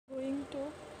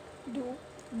do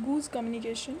goose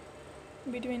communication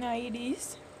between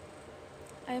IEDs.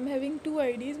 I am having two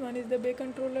IEDs. One is the Bay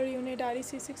Controller Unit REC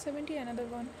 670, another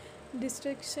one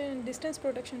Distance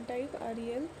Protection Type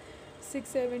REL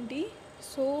 670.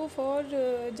 So for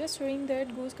just showing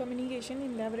that goose communication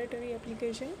in laboratory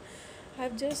application, I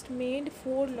have just made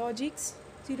 4 logics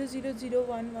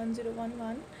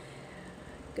 00011011.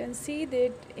 You can see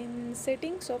that in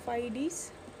settings of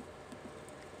IEDs,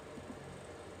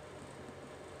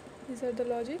 these are the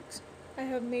logics. I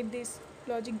have made these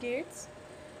logic gates.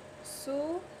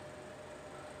 So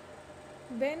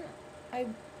when I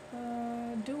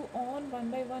do on one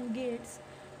by one gates,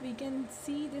 we can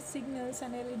see the signals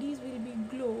and LEDs will be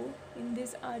glow in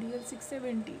this REL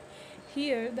 670.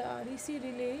 Here the REC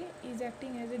relay is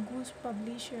acting as a goose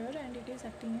publisher and it is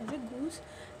acting as a goose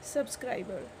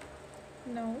subscriber.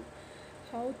 Now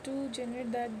how to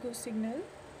generate that goose signal?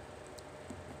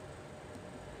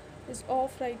 Is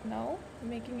off right now,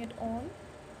 making it on.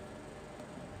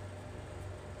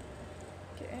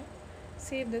 Okay,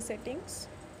 save the settings.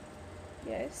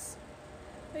 Yes,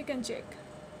 we can check.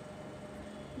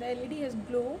 The LED has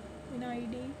glow in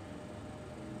IED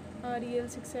REL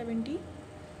 670.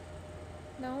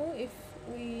 Now if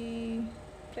we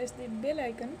press the bell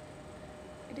icon,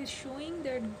 it is showing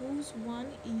that goose 1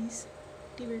 is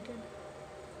activated.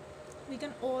 We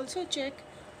can also check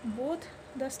both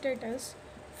the status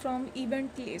from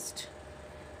event list.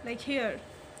 Like here,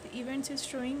 the events is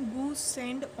showing goose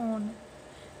send on.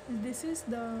 This is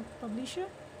the publisher,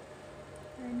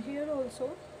 and here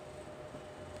also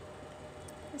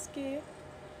escape,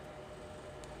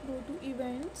 go to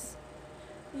events,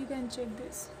 you can check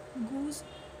this goose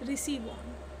receive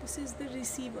on. This is the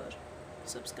receiver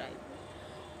subscriber.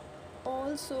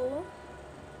 Also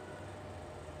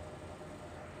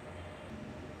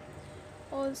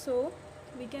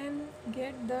we can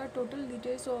get the total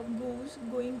details of goose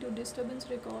going to disturbance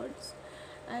records,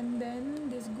 and then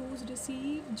this goose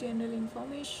receive general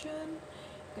information.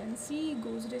 You can see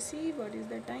goose receive, what is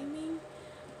the timing,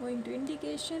 going to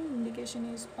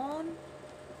indication is on.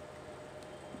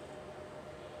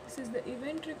 This is the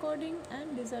event recording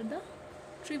and these are the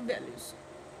trip values.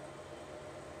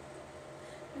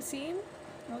 The same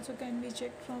also can be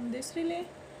checked from this relay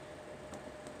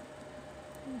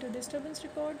into disturbance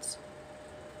records.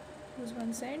 Goose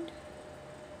 1 send,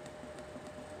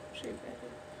 trip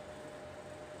value.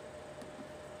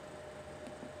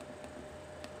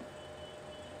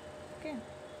 Okay.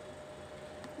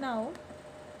 Now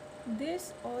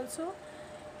this also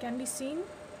can be seen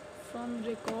from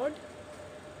record.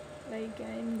 Like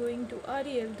I am going to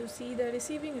REL to see the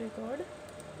receiving record.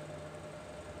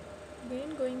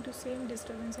 Again going to same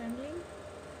disturbance handling.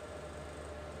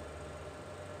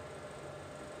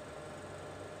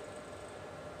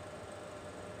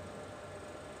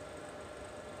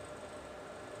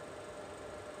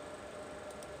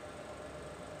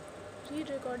 Read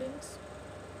recordings.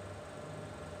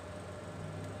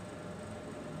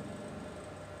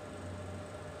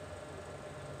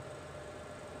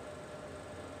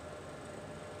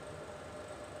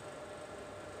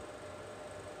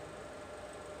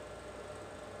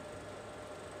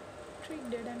 Trick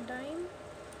date and time.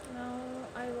 Now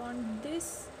I want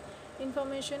this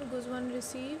information goose 1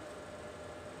 receive.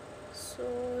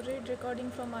 So read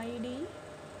recording from IED.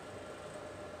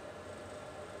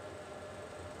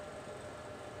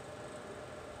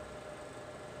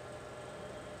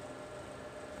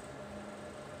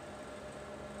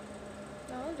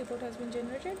 Now report has been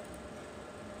generated.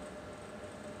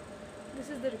 This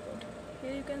is the report.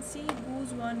 Here you can see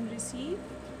goose 1 receive,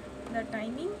 the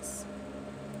timings,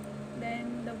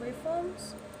 then the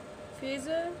waveforms,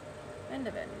 phasor and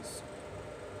the values.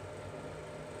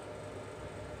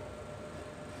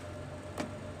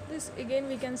 This again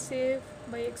we can save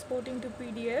by exporting to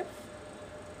PDF.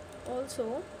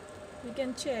 Also we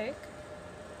can check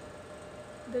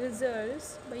the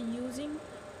results by using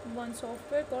one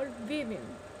software called Wavin.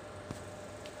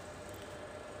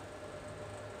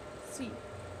 See,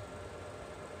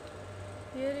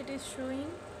 here it is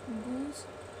showing goose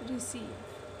receive.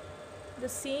 The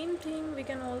same thing we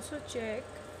can also check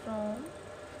from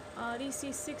REC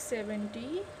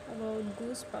 670 about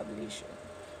goose publisher.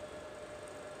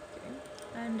 Okay.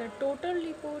 And the total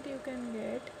report you can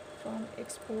get from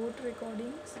export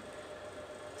recordings.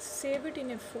 Save it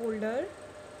in a folder.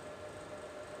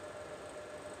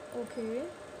 Okay,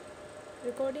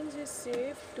 recordings is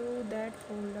saved to that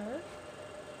folder.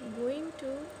 Going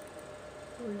to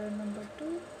folder number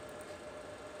 2,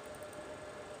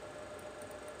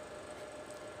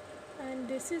 and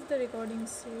this is the recording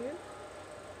saved.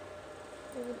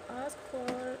 They will ask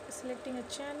for selecting a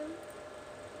channel.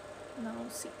 Now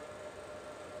see,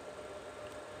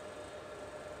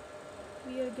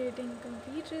 we are getting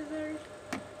complete result.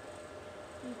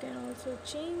 You can also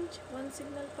change one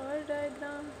signal power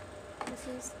diagram. This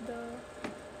is the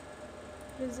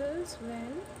results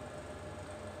when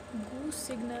goose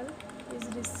signal is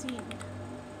received.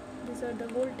 These are the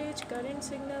voltage current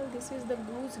signal. This is the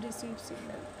goose received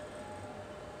signal.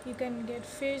 You can get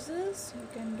phases, you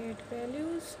can get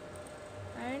values,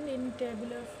 and in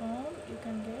tabular form you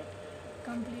can get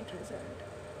complete result.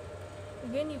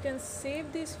 Again, you can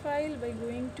save this file by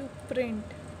going to print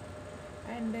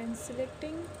and then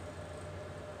selecting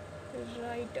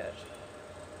writer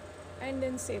and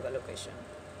then save allocation.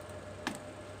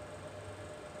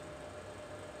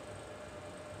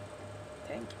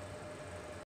 Thank you.